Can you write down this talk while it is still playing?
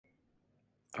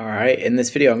All right, in this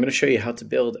video, I'm going to show you how to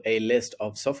build a list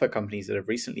of software companies that have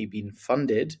recently been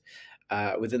funded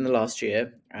within the last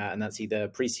year, and that's either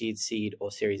pre-seed, seed,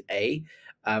 or Series A.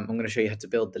 I'm going to show you how to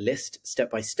build the list step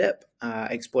by step,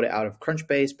 export it out of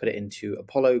Crunchbase, put it into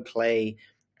Apollo, Clay,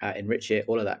 enrich it,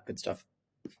 all of that good stuff.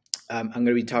 I'm going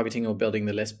to be targeting or building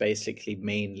the list basically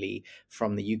mainly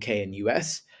from the UK and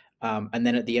US. And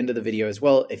then at the end of the video as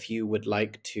well, if you would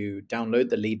like to download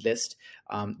the lead list,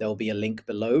 there will be a link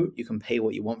below. You can pay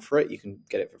what you want for it. You can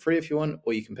get it for free if you want,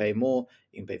 or you can pay more.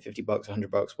 You can pay $50,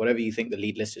 $100, whatever you think the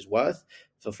lead list is worth.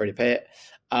 Feel free to pay it.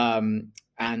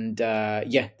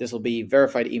 Yeah, this will be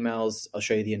verified emails. I'll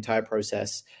show you the entire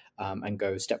process and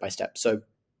go step by step. So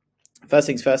first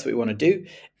things first, what we want to do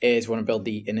is we want to build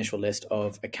the initial list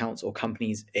of accounts or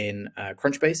companies in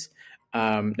Crunchbase.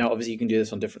 Now, obviously, you can do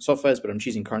this on different softwares, but I'm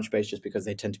choosing Crunchbase just because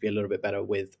they tend to be a little bit better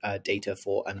with data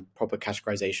for and proper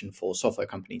categorization for software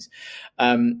companies.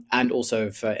 And also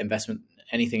for investment,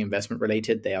 anything investment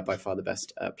related, they are by far the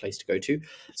best place to go to.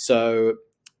 So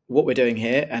what we're doing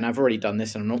here, and I've already done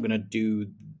this, and I'm not going to do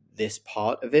this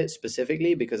part of it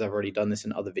specifically because I've already done this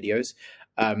in other videos.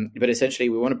 But essentially,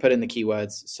 we want to put in the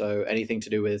keywords. So anything to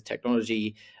do with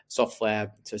technology,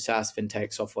 software, so SaaS,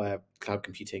 fintech, software, cloud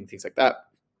computing, things like that.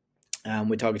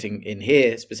 We're targeting in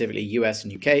here specifically US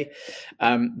and UK.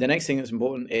 The next thing that's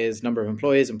important is number of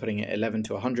employees. I'm putting it 11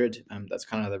 to 100. That's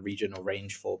kind of the region or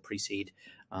range for pre-seed.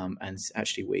 And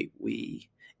actually,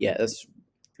 yeah, that's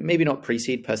maybe not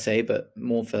pre-seed per se, but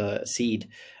more for seed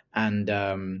and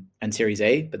Series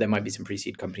A, but there might be some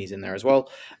pre-seed companies in there as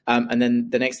well. And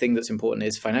then the next thing that's important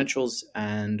is financials,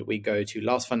 and we go to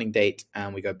last funding date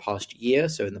and we go past year,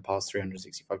 so in the past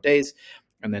 365 days,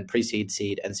 and then pre-seed,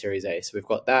 seed, and Series A. So we've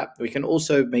got that. We can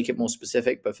also make it more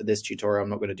specific, but for this tutorial, I'm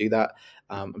not going to do that.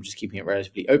 I'm just keeping it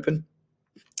relatively open.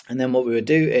 And then what we would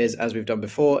do is, as we've done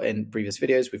before in previous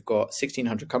videos, we've got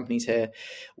 1,600 companies here.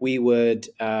 We would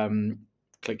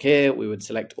click here, we would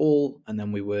select all, and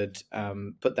then we would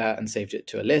put that and saved it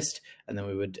to a list, and then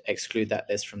we would exclude that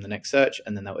list from the next search,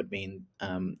 and then that would mean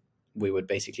we would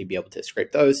basically be able to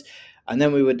scrape those. And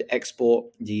then we would export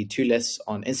the two lists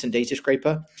on Instant Data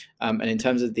Scraper. And in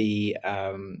terms of the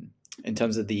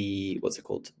what's it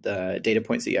called, the data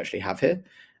points that you actually have here.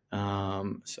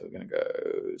 So we're going to go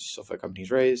software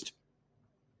companies raised.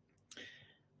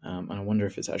 And I wonder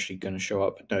if it's actually going to show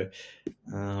up. No.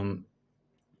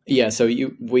 Yeah, so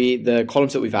the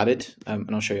columns that we've added, and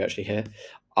I'll show you actually here,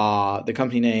 are the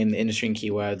company name, the industry and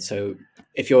keyword. So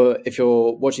if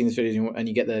you're watching this video and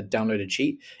you get the downloaded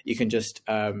sheet, you can just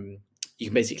you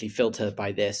can basically filter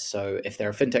by this. So if they're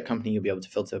a fintech company, you'll be able to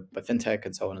filter by fintech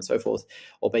and so on and so forth,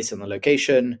 or based on the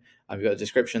location. You've got the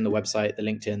description, the website, the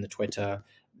LinkedIn, the Twitter,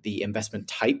 the investment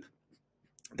type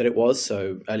that it was,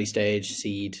 so early stage,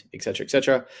 seed,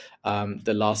 etc.,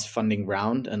 the last funding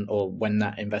round, or when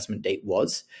that investment date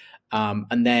was.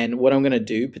 And then what I'm going to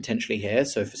do potentially here,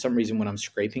 so for some reason when I'm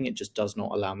scraping, it just does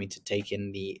not allow me to take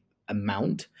in the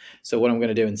amount. So what I'm going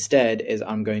to do instead is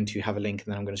I'm going to have a link,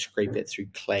 and then I'm going to scrape it through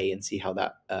Clay and see how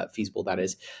that feasible that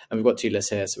is. And we've got two lists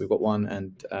here, so we've got one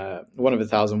of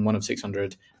 1,000, one of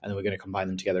 600, and then we're going to combine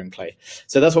them together in Clay.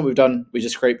 So that's what we've done. We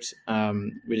just scraped, we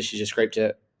literally just scraped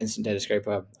it. Instant Data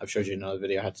Scraper. I've showed you in another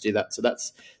video how to do that. So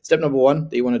that's step number one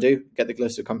that you want to do, get the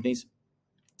list of companies.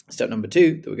 Step number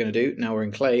two that we're going to do, now we're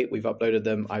in Clay, we've uploaded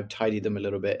them, I've tidied them a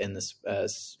little bit in this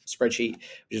spreadsheet,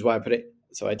 which is why I put it,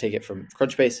 so I take it from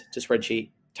Crunchbase to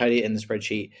spreadsheet, tidy it in the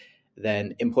spreadsheet,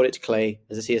 then import it to Clay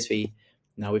as a CSV.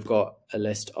 Now we've got a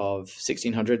list of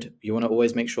 1,600. You want to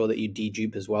always make sure that you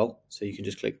dedupe as well. So you can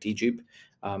just click dedupe.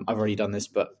 I've already done this,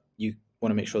 but you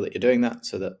want to make sure that you're doing that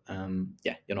so that,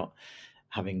 yeah, you're not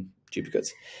having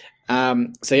duplicates.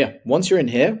 So yeah, once you're in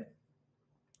here,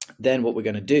 then what we're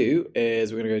going to do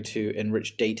is we're going to go to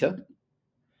enrich data.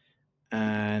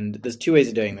 And there's two ways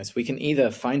of doing this. We can either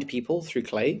find people through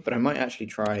Clay, but I might actually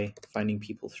try finding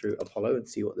people through Apollo and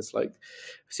see what this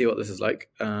is like,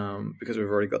 because we've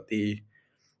already got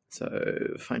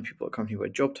so find people at company by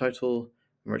job title,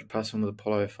 enrich person with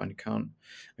Apollo, find account.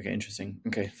 Okay, interesting.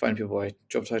 Okay, find people by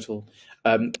job title.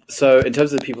 So in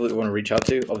terms of the people that we want to reach out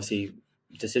to, obviously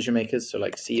decision makers, so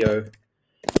like CEO,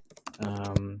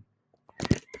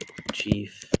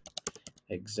 Chief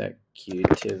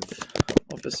Executive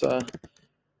Officer.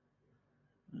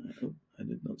 I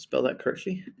did not spell that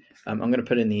correctly. I'm going to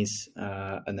put in these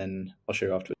and then I'll show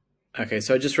you afterwards. Okay,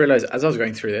 so I just realized as I was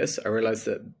going through this, I realized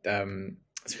that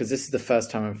it's because this is the first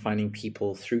time I'm finding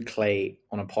people through Clay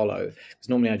on Apollo. Because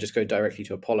normally I just go directly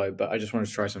to Apollo, but I just wanted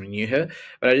to try something new here.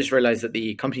 But I just realized that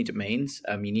the company domains,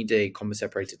 you need a comma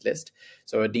separated list.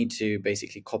 So I'd need to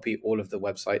basically copy all of the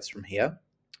websites from here.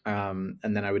 and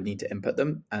then I would need to input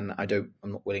them, and I'm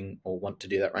not willing or want to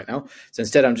do that right now. So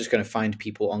instead, I'm just going to find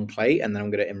people on Clay, and then I'm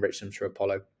going to enrich them through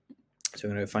Apollo. So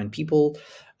we're going to find people,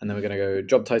 and then we're going to go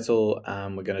job title.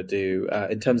 We're going to do,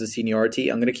 in terms of seniority,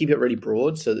 I'm going to keep it really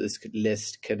broad so that this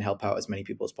list can help out as many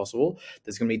people as possible.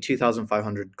 There's going to be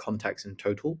 2,500 contacts in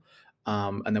total.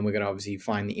 And then we're going to obviously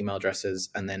find the email addresses,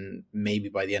 and then maybe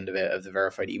by the end of it, of the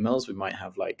verified emails, we might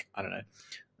have like, I don't know,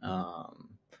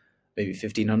 maybe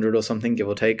 1,500 or something, give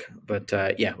or take. But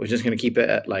yeah, we're just going to keep it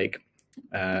at like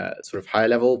sort of higher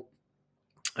level.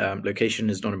 Location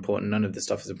is not important. None of this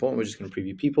stuff is important. We're just going to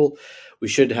preview people. We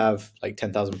should have like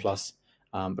 10,000 plus,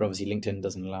 but obviously LinkedIn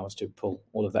doesn't allow us to pull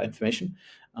all of that information.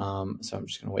 So I'm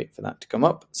just going to wait for that to come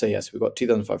up. So yes, we've got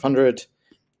 2,500,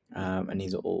 and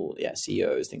these are all, yeah,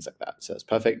 CEOs, things like that. So that's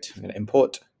perfect. I'm going to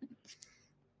import.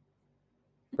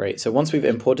 Great. So once we've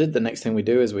imported, the next thing we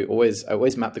do is I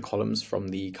always map the columns from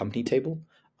the company table.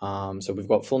 So we've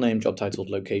got full name, job title,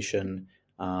 location,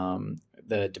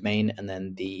 the domain, and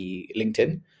then the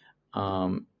LinkedIn. I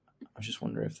was just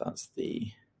wondering if that's the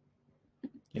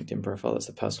LinkedIn profile. That's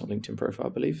the personal LinkedIn profile, I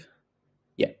believe.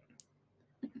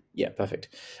 Yeah,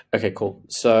 perfect. Okay, cool.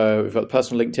 So we've got the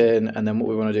personal LinkedIn, and then what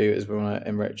we want to do is we want to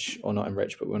enrich, or not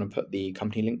enrich, but we want to put the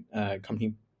company link,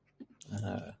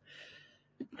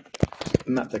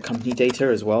 map the company data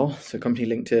as well. So company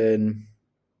LinkedIn,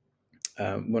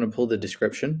 we want to pull the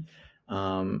description.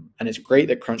 And it's great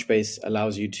that Crunchbase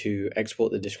allows you to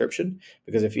export the description,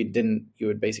 because if you didn't, you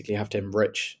would basically have to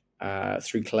enrich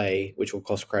through Clay, which will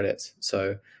cost credits.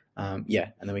 So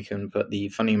yeah, and then we can put the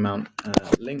funding amount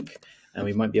link, and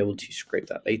we might be able to scrape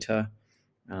that later.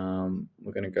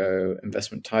 We're going to go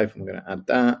investment type, and we're going to add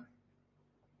that.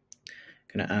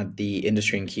 Going to add the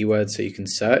industry and keywords so you can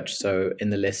search. So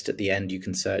in the list at the end, you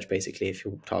can search basically if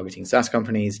you're targeting SaaS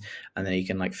companies, and then you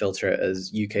can like filter it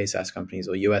as UK SaaS companies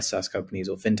or US SaaS companies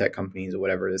or fintech companies or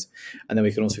whatever it is. And then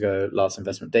we can also go last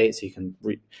investment date, so you can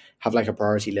have like a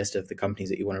priority list of the companies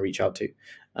that you want to reach out to.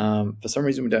 For some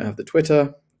reason, we don't have the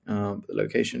Twitter, the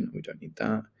location, we don't need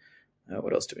that.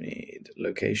 What else do we need?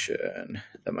 Location,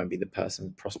 that might be the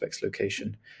person prospect's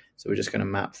location. So we're just going to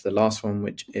map the last one,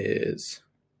 which is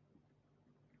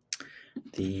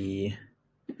the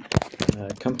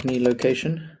company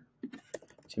location.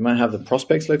 So you might have the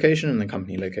prospect's location and the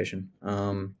company location.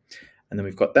 And then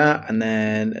we've got that. And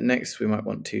then next we might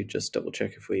want to just double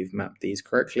check if we've mapped these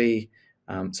correctly.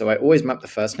 So I always map the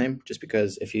first name, just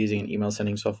because if you're using an email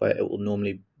sending software, it will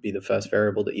normally be the first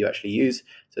variable that you actually use.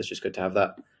 So it's just good to have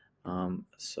that.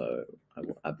 So I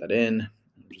will add that in,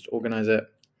 just organize it.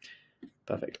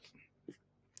 Perfect.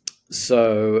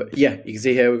 So yeah, you can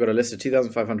see here we've got a list of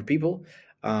 2,500 people.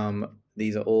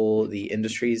 These are all the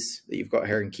industries that you've got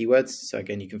here in keywords. So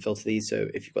again, you can filter these. So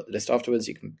if you've got the list afterwards,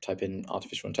 you can type in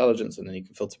artificial intelligence, and then you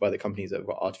can filter by the companies that have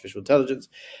got artificial intelligence,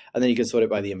 and then you can sort it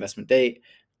by the investment date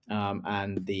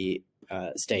and the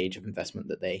stage of investment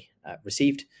that they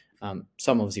received.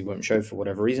 Some obviously won't show for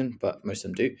whatever reason, but most of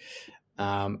them do.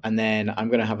 And then I'm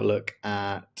going to have a look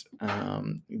at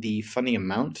the funding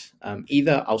amount.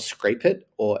 Either I'll scrape it,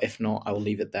 or if not, I will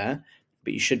leave it there.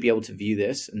 But you should be able to view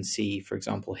this and see, for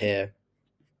example, here,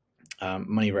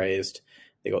 money raised.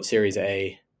 They got Series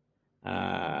A,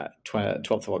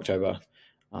 12th of October,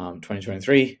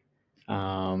 2023.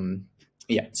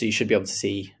 Yeah, so you should be able to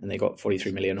see, and they got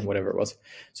 43 million or whatever it was.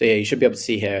 So yeah, you should be able to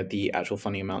see here the actual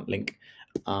funding amount link.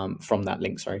 From that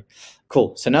link, sorry.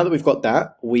 Cool. So now that we've got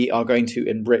that, we are going to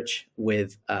enrich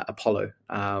with Apollo.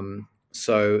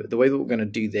 So the way that we're going to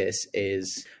do this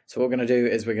is, so what we're going to do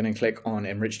is we're going to click on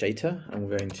enrich data, and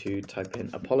we're going to type in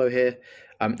Apollo here.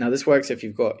 Now this works if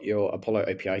you've got your Apollo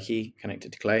API key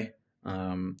connected to Clay. So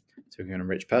we're going to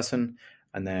enrich person,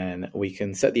 and then we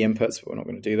can set the inputs, but we're not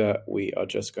going to do that. We are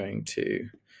just going to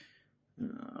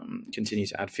continue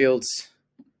to add fields,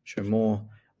 show more.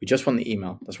 We just want the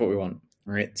email. That's what we want.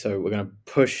 All right, so we're going to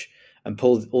push and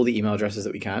pull all the email addresses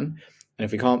that we can. And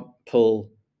if we can't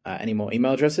pull any more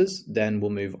email addresses, then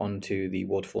we'll move on to the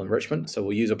waterfall enrichment. So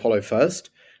we'll use Apollo first.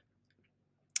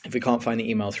 If we can't find the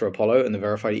email through Apollo and the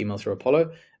verified email through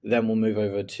Apollo, then we'll move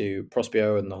over to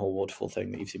Prospeo and the whole waterfall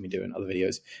thing that you've seen me do in other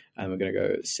videos. And we're going to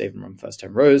go save and run first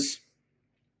 10 rows.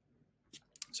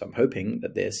 So I'm hoping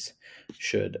that this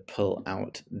should pull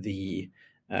out the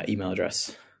email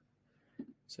address.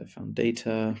 So found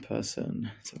data, person,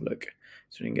 let's have a look.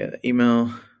 So we can get the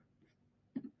email.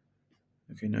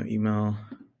 Okay, no email.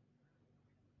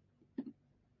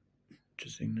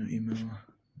 Interesting, no email.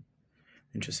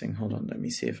 Interesting, hold on, let me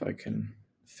see if I can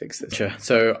fix this. Sure.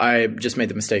 So I just made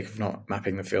the mistake of not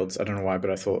mapping the fields. I don't know why, but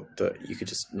I thought that you could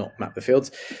just not map the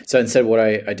fields. So instead what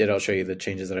I did, I'll show you the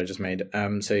changes that I just made.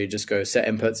 So you just go set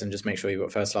inputs and just make sure you've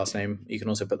got first, last name. You can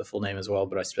also put the full name as well,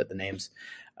 but I split the names.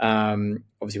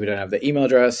 Obviously we don't have the email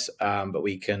address, but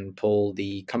we can pull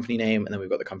the company name, and then we've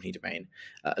got the company domain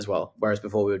as well. Whereas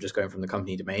before we were just going from the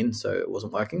company domain, so it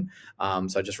wasn't working.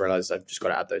 So I just realized I've just got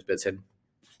to add those bits in.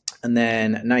 And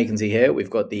then now you can see here,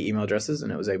 we've got the email addresses,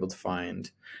 and it was able to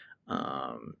find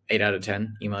 8 out of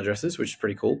 10 email addresses, which is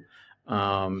pretty cool.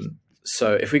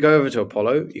 So if we go over to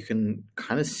Apollo, you can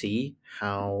kind of see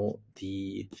how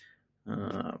the,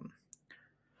 so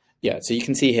you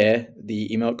can see here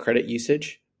the email credit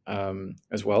usage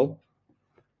as well.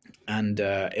 And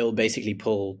it'll basically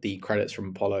pull the credits from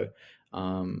Apollo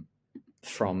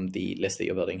from the list that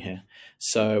you're building here.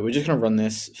 So we're just going to run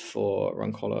this for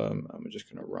run column, and we're just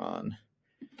going to run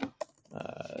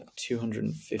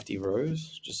 250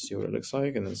 rows, just to see what it looks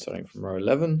like, and then starting from row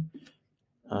 11.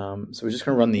 So we're just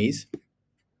going to run these,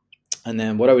 and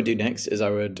then what I would do next is I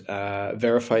would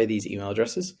verify these email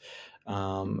addresses.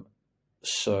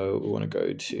 So we want to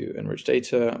go to enrich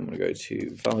data. I'm going to go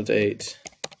to validate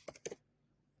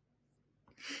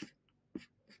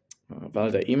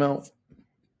email,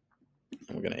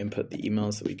 and we're going to input the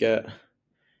emails that we get.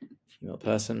 Email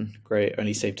person, great.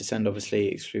 Only save to send, obviously.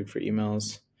 Exclude for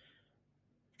emails.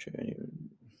 Free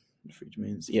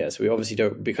domains. Yeah, so we obviously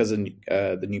don't, because of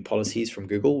the new policies from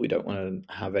Google, we don't want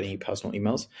to have any personal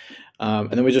emails.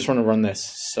 And then we just want to run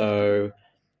this. So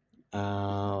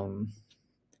add,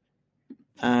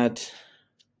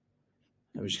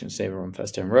 I'm just going to save it on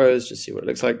first 10 rows, just see what it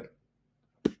looks like.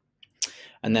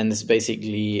 And then this is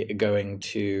basically going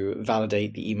to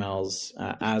validate the emails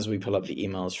as we pull up the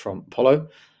emails from Apollo.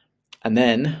 And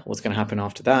then what's going to happen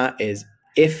after that is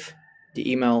if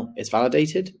the email is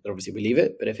validated, then obviously we leave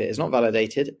it. But if it is not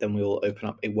validated, then we will open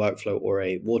up a workflow or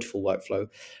a waterfall workflow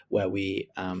where we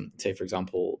say, for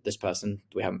example, this person,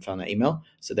 we haven't found their email,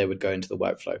 so they would go into the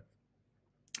workflow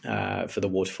for the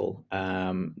waterfall.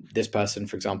 This person,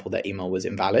 for example, their email was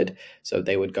invalid, so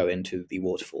they would go into the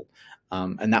waterfall.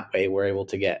 And that way we're able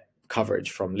to get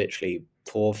coverage from literally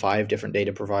 4 or 5 different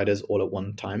data providers all at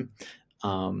one time,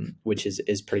 which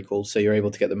is pretty cool. So you're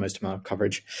able to get the most amount of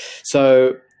coverage.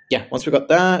 So yeah, once we got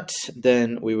that,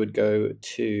 then we would go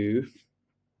to,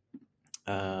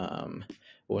 well,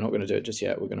 we're not going to do it just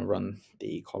yet. We're going to run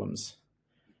the columns.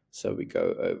 So we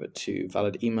go over to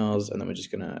valid emails, and then we're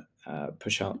just going to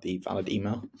push out the valid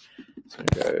email. So we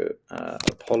go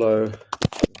Apollo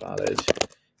valid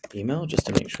email, just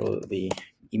to make sure that the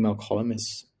email column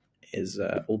is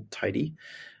all tidy.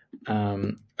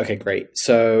 Okay, great.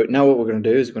 So now what we're going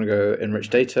to do is we're going to go enrich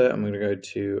data, and we're going to go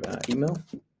to email.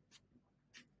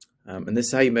 And this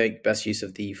is how you make best use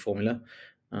of the formula.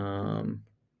 Configure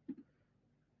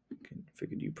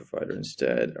new provider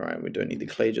instead. All right, we don't need the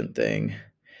Clayagent thing.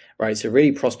 Right, so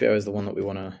really Prospeo is the one that we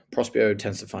want to. Prospeo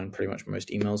tends to find pretty much most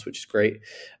emails, which is great.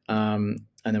 And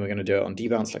then we're going to do it on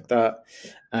debounce like that.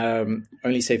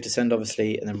 Only save to send,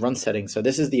 obviously, and then run settings. So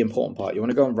this is the important part. You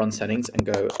want to go on run settings and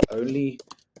go only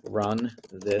run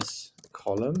this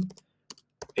column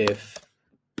if,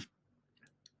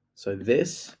 so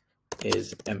this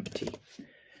is empty.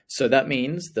 So that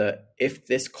means that if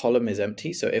this column is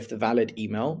empty, so if the valid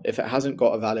email, if it hasn't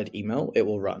got a valid email, it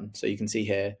will run. So you can see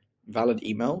here, valid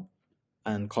email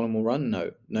and column will run,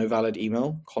 no valid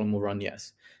email, column will run,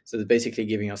 yes. So they're basically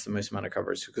giving us the most amount of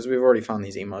coverage because we've already found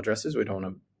these email addresses. We don't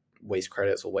want to waste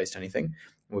credits or waste anything.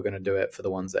 We're going to do it for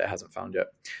the ones that it hasn't found yet.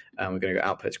 And we're going to go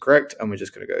outputs correct, and we're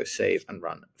just going to go save and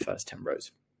run first 10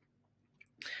 rows.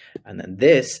 And then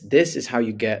this is how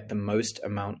you get the most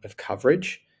amount of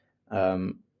coverage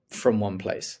from one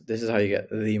place. This is how you get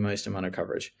the most amount of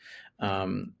coverage.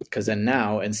 Because then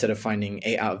now, instead of finding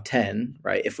 8 out of 10,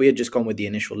 right, if we had just gone with the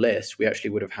initial list, we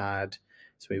actually would have had,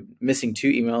 so we're missing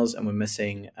 2 emails and we're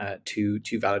missing two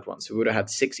valid ones. So we would have had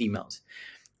 6 emails.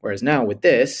 Whereas now with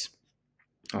this,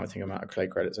 I think I'm out of Clay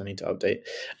credits, I need to update.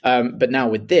 But now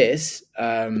with this,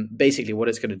 basically what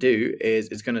it's going to do is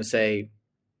it's going to say,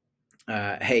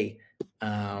 hey,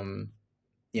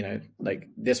 you know, like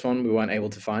this one we weren't able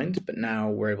to find, but now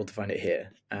we're able to find it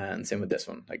here. And same with this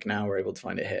one, like now we're able to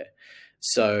find it here.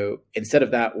 So instead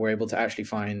of that, we're able to actually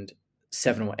find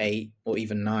 7 or 8 or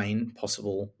even 9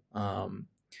 possible,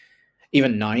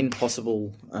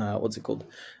 what's it called?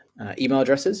 Email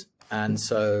addresses. And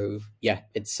so, yeah,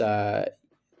 it's,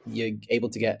 you're able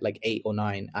to get like 8 or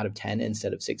 9 out of 10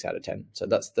 instead of 6 out of 10. So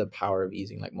that's the power of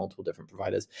using like multiple different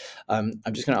providers. I'm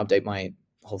just going to update my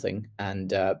whole thing. And,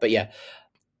 but yeah,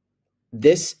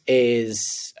 this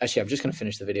is actually, I'm just going to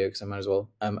finish the video because I might as well,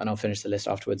 and I'll finish the list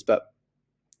afterwards. But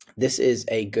this is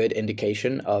a good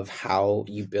indication of how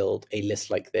you build a list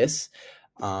like this.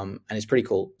 And it's pretty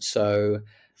cool. So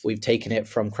we've taken it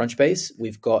from Crunchbase.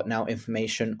 We've got now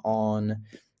information on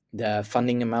the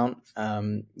funding amount,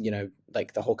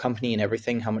 like the whole company and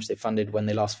everything, how much they funded, when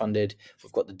they last funded.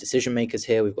 We've got the decision makers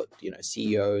here. We've got,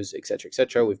 CEOs, et cetera, et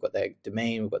cetera. We've got their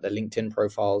domain, we've got their LinkedIn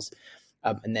profiles.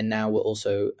 And then now we're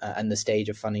also, and the stage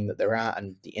of funding that they're at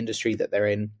and the industry that they're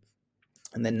in.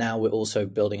 And then now we're also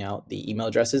building out the email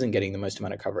addresses and getting the most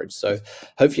amount of coverage. So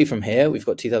hopefully from here, we've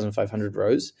got 2,500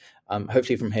 rows.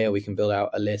 Hopefully from here, we can build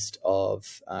out a list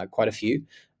of quite a few.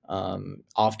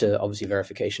 After obviously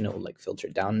verification, it will like filter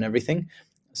it down and everything.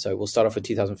 So we'll start off with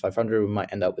 2,500. We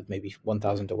might end up with maybe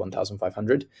 1,000 to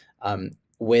 1,500.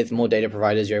 With more data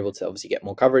providers, you're able to obviously get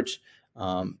more coverage,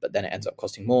 but then it ends up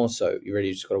costing more. So you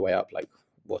really just got to weigh up like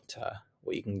what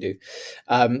you can do.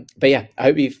 But yeah, I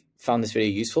hope you've found this video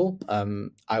useful.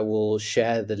 I will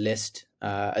share the list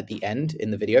at the end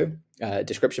in the video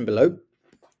description below.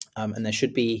 And there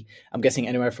should be, I'm guessing,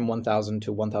 anywhere from 1,000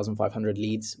 to 1,500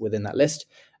 leads within that list.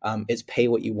 It's pay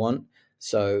what you want.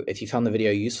 So if you found the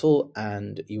video useful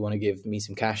and you want to give me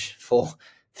some cash for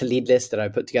the lead list that I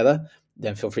put together,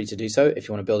 then feel free to do so. If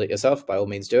you want to build it yourself, by all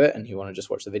means do it. And if you want to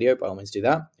just watch the video, by all means do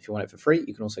that. If you want it for free,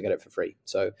 you can also get it for free.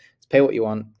 So it's pay what you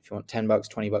want. If you want $10,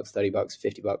 $20, $30,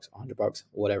 $50, $100,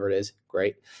 whatever it is,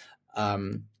 great.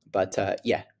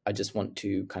 Yeah, I just want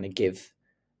to kind of give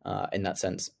in that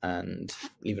sense and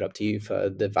leave it up to you for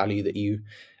the value that you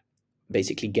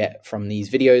basically get from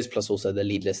these videos, plus also the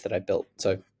lead list that I built.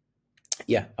 So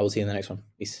yeah, I will see you in the next one.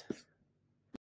 Peace.